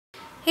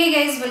Hey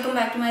guys, welcome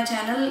back to my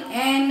channel.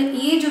 And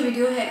ये जो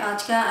video है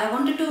आज का, I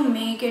wanted to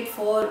make it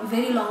for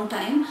very long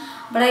time,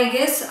 but I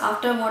guess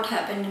after what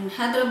happened in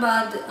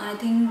Hyderabad I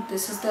think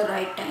this is the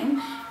right time.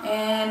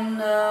 And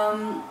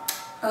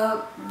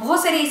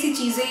बहुत सारी ऐसी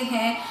चीज़ें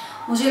हैं,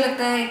 मुझे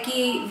लगता है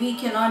कि we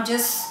can not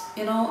just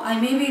I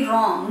may be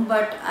wrong,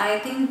 but I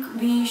think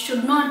we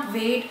should not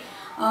wait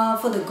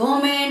for the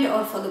government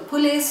और for the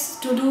police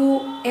to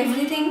do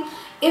everything.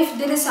 If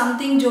there is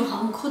something जो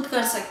हम खुद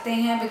कर सकते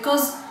हैं,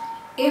 because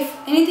if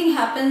anything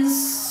happens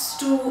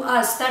to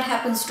us, that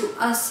happens to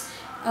us,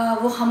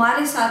 वो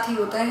हमारे साथ ही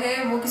होता है,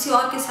 वो किसी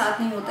और के साथ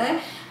नहीं होता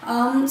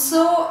है।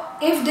 So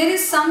if there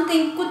is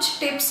something, कुछ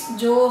टिप्स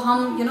जो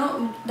हम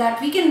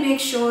that we can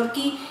make sure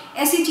कि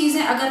ऐसी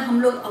चीज़ें अगर हम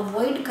लोग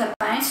अवॉइड कर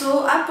पाएँ। So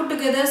I put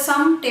together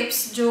some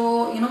tips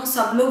जो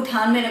सब लोग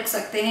ध्यान में रख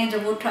सकते हैं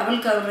जब वो ट्रैवल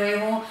कर रहे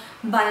हो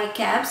by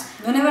cabs.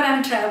 Whenever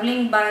I'm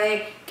traveling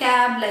by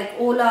cab like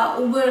Ola,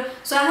 Uber,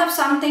 so I have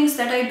some things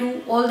that I do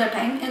all the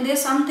time and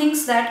there's some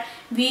things that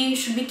we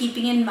should be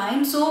keeping in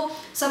mind. So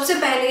सबसे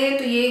पहले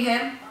तो ये है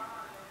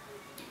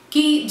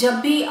कि जब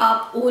भी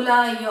आप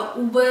ओला या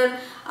उबर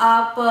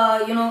आप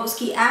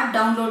उसकी ऐप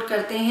डाउनलोड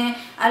करते हैं,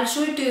 I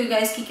show it to you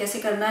guys कि कैसे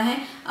करना है।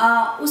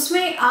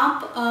 उसमें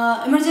आप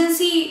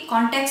इमरजेंसी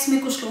कॉन्टेक्ट्स में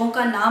कुछ लोगों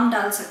का नाम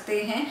डाल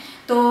सकते हैं।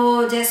 तो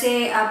जैसे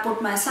I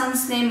put my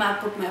sons name, I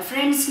put my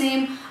friends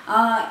name,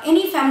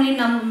 any family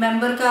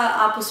member का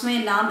आप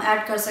उसमें नाम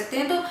ऐड कर सकते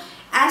हैं। तो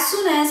एज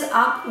सुन एज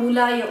आप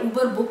ओला या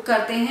उबर बुक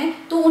करते हैं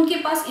तो उनके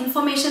पास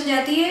इंफॉर्मेशन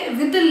जाती है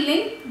with the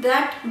link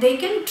that they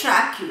can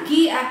track you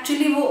कि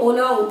एक्चुअली वो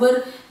ओला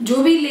उबर जो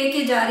भी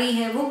लेके जा रही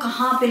है वो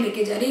कहाँ पे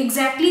लेके जा रही है,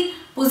 एग्जैक्टली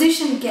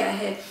पोजीशन क्या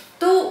है।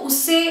 तो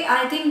उससे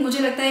आई थिंक मुझे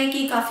लगता है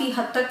कि काफ़ी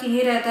हद तक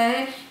ये रहता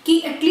है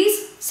कि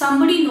एटलीस्ट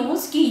समबडी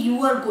नोज कि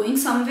you are going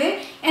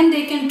somewhere and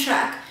they can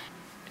track.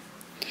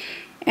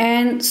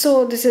 And so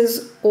this is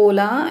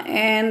Ola,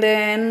 and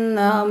then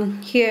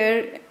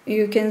here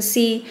you can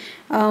see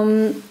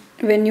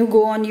when you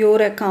go on your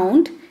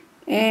account,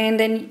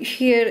 and then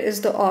here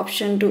is the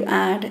option to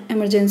add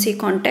emergency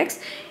contacts,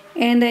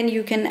 and then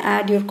you can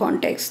add your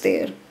contacts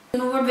there.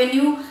 You know what, when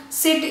you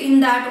sit in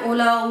that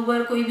Ola,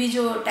 Uber, कोई भी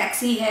जो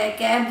taxi है,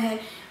 cab है,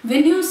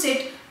 when you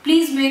sit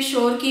please make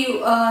sure कि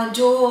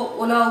जो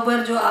ओला उबर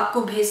जो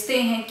आपको भेजते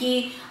हैं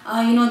कि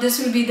this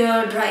will be the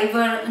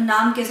driver,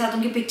 नाम के साथ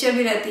उनकी पिक्चर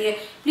भी रहती है,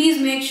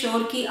 प्लीज़ मेक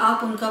श्योर कि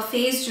आप उनका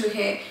फेस जो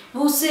है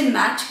वो उससे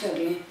मैच कर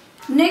लें।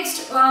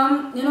 Next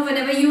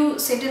whenever you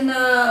sit in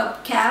the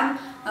cab,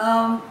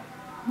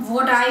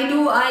 what I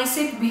do, I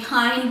sit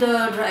behind the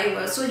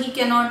driver so he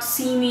cannot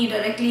see me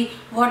directly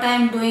what I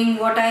am doing,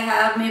 what I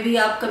have. maybe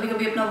आप कभी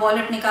कभी अपना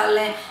वॉलेट निकाल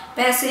लें,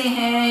 पैसे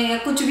हैं या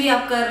कुछ भी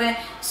आप कर रहे हैं,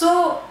 सो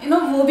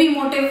वो भी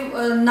मोटिव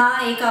ना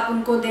एक आप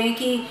उनको दें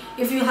कि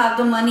if you have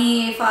the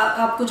money, if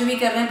आप कुछ भी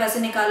कर रहे हैं पैसे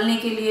निकालने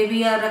के लिए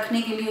भी या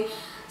रखने के लिए,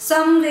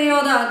 सम वे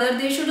और द अदर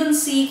दे शुडंट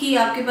सी कि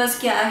आपके पास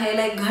क्या है,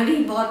 लाइक घड़ी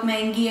बहुत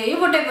महंगी है या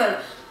what ever.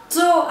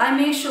 So I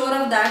make sure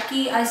of that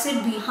कि I sit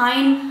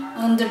behind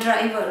the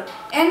driver.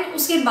 And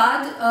उसके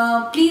बाद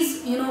प्लीज़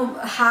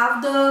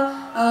हैव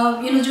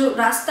द जो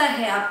रास्ता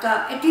है आपका,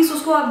 एटलीस्ट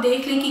उसको आप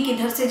देख लें कि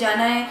किधर से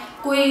जाना है।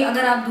 कोई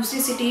अगर आप दूसरी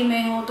सिटी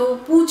में हो तो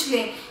पूछ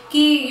लें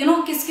कि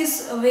किस किस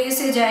वे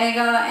से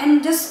जाएगा,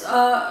 एंड जस्ट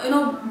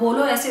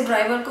बोलो ऐसे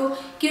ड्राइवर को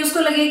कि उसको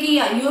लगे कि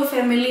you are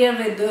familiar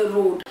with the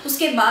road.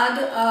 उसके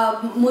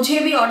बाद मुझे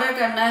भी ऑर्डर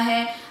करना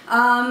है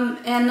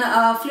एंड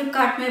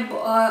फ्लिपकार्ट में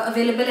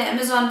अवेलेबल है,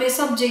 अमेज़ॉन पे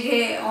सब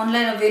जगह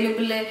ऑनलाइन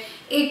अवेलेबल है।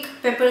 एक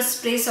पेपर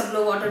स्प्रे सब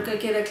लोग ऑर्डर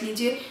करके रख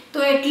लीजिए,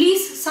 तो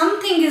एटलीस्ट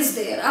समथिंग इज़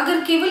देयर।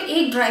 अगर केवल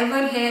एक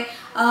ड्राइवर है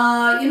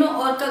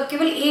और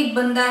केवल एक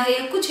बंदा है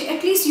या कुछ,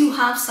 at least you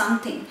have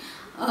something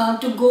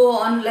to go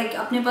on, like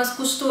अपने पास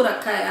कुछ तो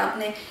रखा है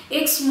आपने।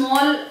 एक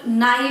स्मॉल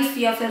नाइफ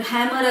या फिर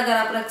हैमर अगर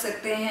आप रख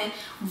सकते हैं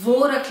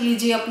वो रख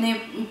लीजिए अपने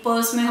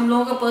पर्स में। हम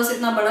लोगों का पर्स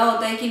इतना बड़ा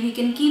होता है कि we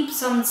can keep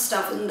some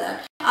stuff in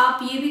that. आप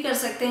ये भी कर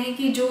सकते हैं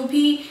कि जो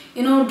भी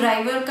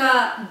ड्राइवर का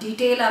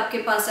डिटेल आपके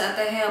पास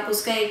आता है, आप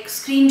उसका एक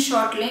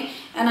स्क्रीनशॉट लें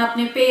एंड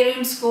अपने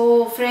पेरेंट्स को,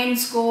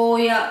 फ्रेंड्स को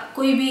या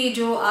कोई भी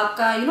जो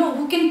आपका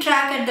who can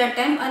track at that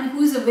time and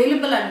who is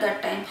available at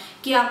that time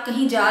कि आप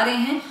कहीं जा रहे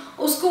हैं,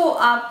 उसको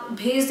आप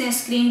भेज दें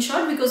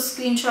स्क्रीनशॉट, बिकॉज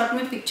स्क्रीनशॉट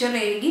में पिक्चर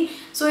रहेगी।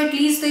 सो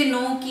एटलीस्ट दे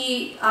नो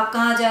कि आप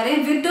कहाँ जा रहे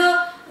हैं विद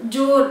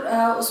जो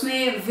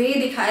उसमें वे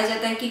दिखाया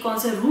जाता है कि कौन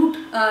सा रूट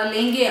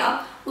लेंगे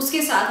आप,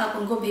 उसके साथ आप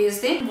उनको भेज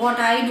दें। What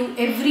I do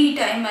every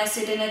time I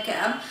sit in a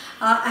cab,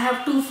 I have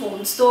 2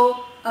 phones, तो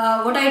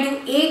वट आई डू,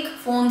 एक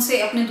फ़ोन से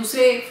अपने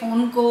दूसरे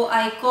फ़ोन को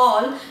आई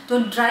कॉल, तो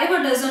ड्राइवर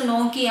डजंट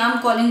नो कि I am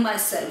calling my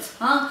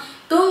self. हाँ,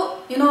 तो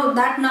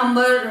that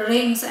number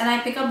rings and I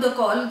pick up the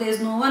call, there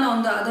is no one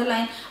on the other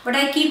line, but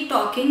I keep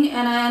talking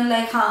and I am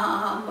like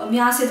हाँ हम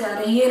यहाँ से जा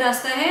रहे हैं, ये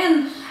रास्ता है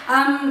and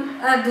I'm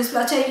at this,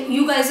 अच्छा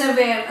you guys are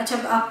where, अच्छा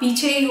आप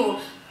पीछे ही हो,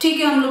 ठीक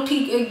है हम लोग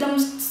ठीक एकदम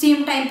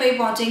सेम टाइम पे ही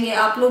पहुँचेंगे,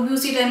 आप लोग भी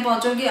उसी टाइम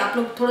पहुँचोगे, आप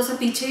लोग थोड़ा सा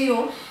पीछे ही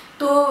हो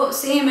तो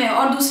सेम है,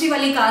 और दूसरी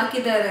वाली कार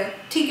किधर है,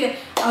 ठीक है।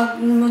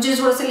 मुझे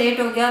थोड़ा सा लेट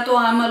हो गया तो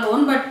आई एम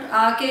अलोन, बट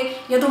आके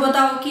या तो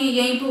बताओ कि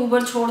यहीं पे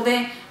ऊबर छोड़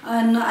दें,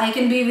 I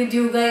can be with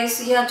you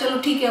guys, या चलो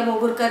ठीक है अब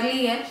ऊबर कर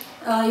ली है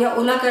या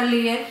ओला कर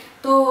ली है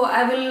तो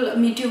I will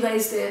meet you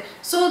guys there.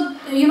 So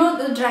you know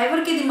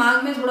driver के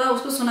दिमाग में थोड़ा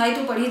उसको सुनाई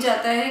तो पड़ ही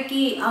जाता है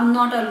कि आई एम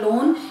नॉट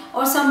अलोन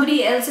और समबडी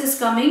एल्स इज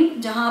कमिंग,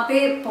 जहाँ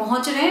पे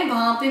पहुँच रहे हैं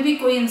वहाँ पे भी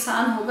कोई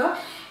इंसान होगा,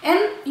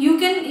 and you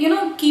can you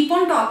know keep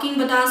on talking,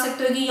 बता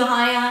सकते हो कि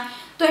यहाँ,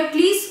 तो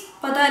एटलीस्ट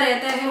पता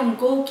रहता है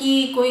उनको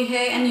कि कोई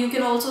है, and you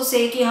can also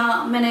say कि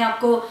हाँ मैंने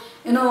आपको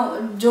यू नो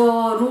जो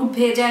रूट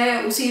भेजा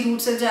है उसी रूट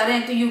से जा रहे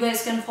हैं तो you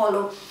guys can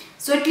follow.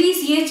 So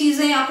at least ये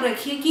चीज़ें आप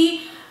रखिए कि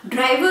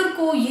ड्राइवर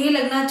को ये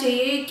लगना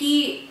चाहिए कि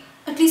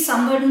एटलीस्ट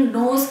समवन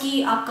नोज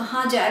कि आप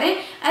कहाँ जा रहे हैं,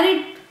 and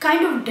it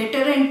kind of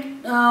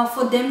deterrent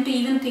for them to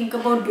even think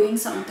about doing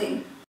something.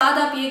 बाद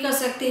आप ये कर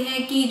सकते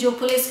हैं कि जो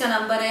पुलिस का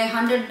नंबर है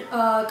 100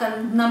 का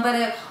नंबर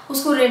है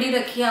उसको रेडी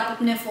रखिए आप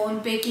अपने फ़ोन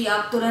पे कि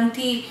आप तुरंत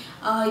ही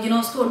यू नो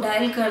उसको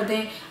डायल कर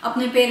दें।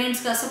 अपने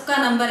पेरेंट्स का सबका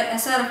नंबर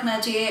ऐसा रखना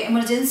चाहिए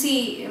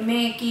इमरजेंसी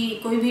में कि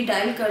कोई भी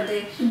डायल कर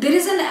दे। There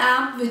is an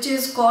app which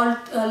is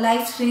called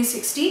life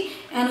 360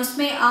 and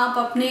उसमें आप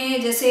अपने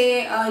जैसे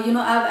you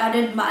know I have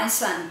added माई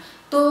सन,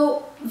 तो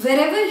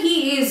wherever he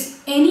is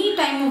any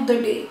time of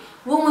the day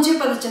वो मुझे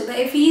पता चलता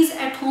है। If he is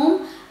at home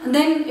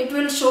then it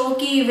will show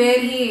कि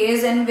where he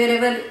is and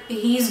wherever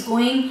he is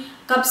going,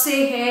 कब से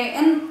है,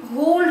 and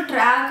whole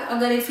track,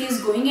 अगर if he is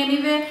going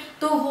anywhere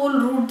तो whole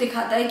route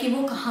दिखाता है कि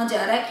वो कहाँ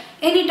जा रहा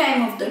है any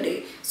time of the day।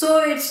 so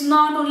it's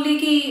not only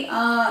कि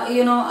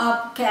you know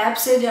आप कैब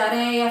से जा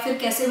रहे हैं या फिर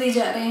कैसे भी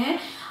जा रहे हैं,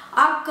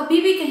 आप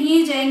कभी भी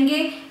कहीं जाएंगे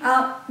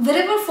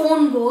wherever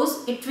phone goes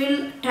it will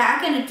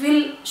track and it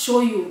will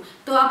show you,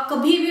 तो आप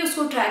कभी भी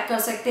उसको ट्रैक कर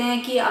सकते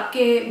हैं कि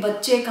आपके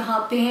बच्चे कहाँ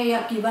पे हैं या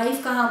आपकी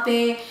वाइफ कहाँ पे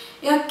है,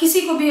 या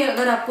किसी को भी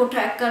अगर आपको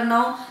ट्रैक करना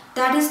हो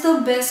that is the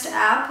best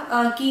app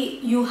कि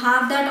you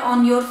have that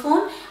on your phone,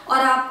 और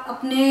आप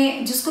अपने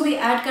जिसको भी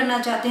ऐड करना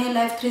चाहते हैं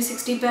लाइफ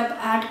 360 पे आप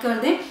ऐड कर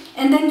दें,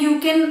 and then you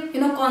can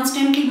you know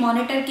constantly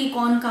monitor कि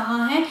कौन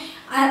कहाँ है।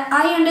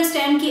 आई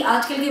अंडरस्टैंड कि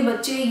आजकल के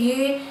बच्चे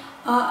ये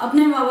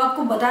अपने माँ बाप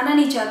को बताना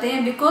नहीं चाहते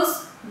हैं because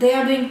they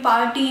are doing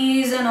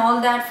parties and all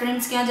that,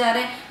 friends क्या जा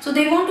रहे हैं, so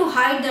they want to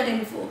hide that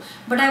info,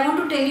 but I want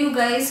to tell you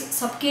guys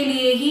सबके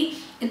लिए ही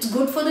it's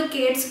good for the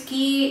kids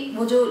कि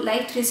वो जो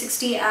Life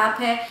 360 ऐप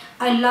है,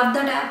 I love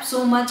that app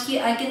so much कि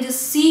I can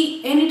just see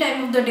any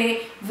time of the day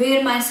where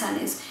my son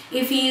is,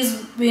 if he is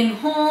been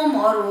home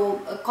और वो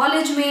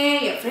college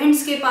में या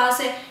friends के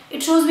पास है,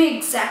 it shows me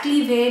exactly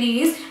where he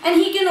is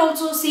and he can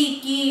also see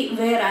कि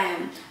where I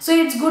am,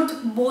 so it's good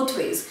both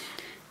ways.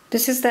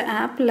 This is the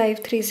app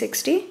Life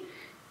 360.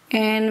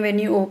 And when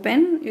you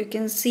open you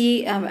can see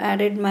I've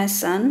added my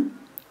son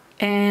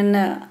and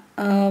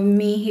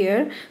me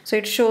here, so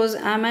it shows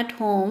I'm at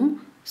home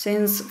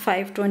since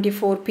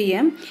 5:24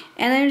 p.m.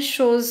 and then it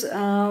shows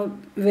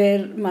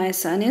where my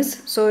son is,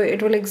 so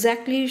it will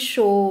exactly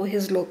show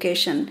his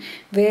location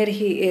where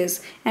he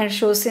is, and it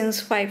shows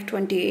since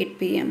 5:28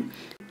 p.m.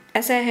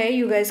 ऐसा है,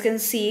 you guys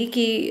can see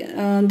कि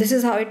this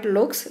is how it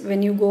looks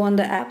when you go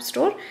on the app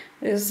store.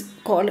 It is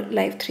called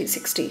Life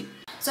 360.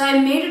 So I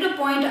made it a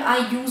point I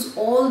use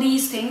all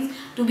these things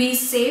to be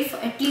safe,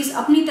 at least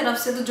अपनी तरफ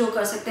से तो जो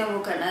कर सकते हैं वो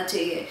करना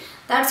चाहिए।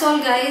 That's all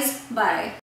guys, bye.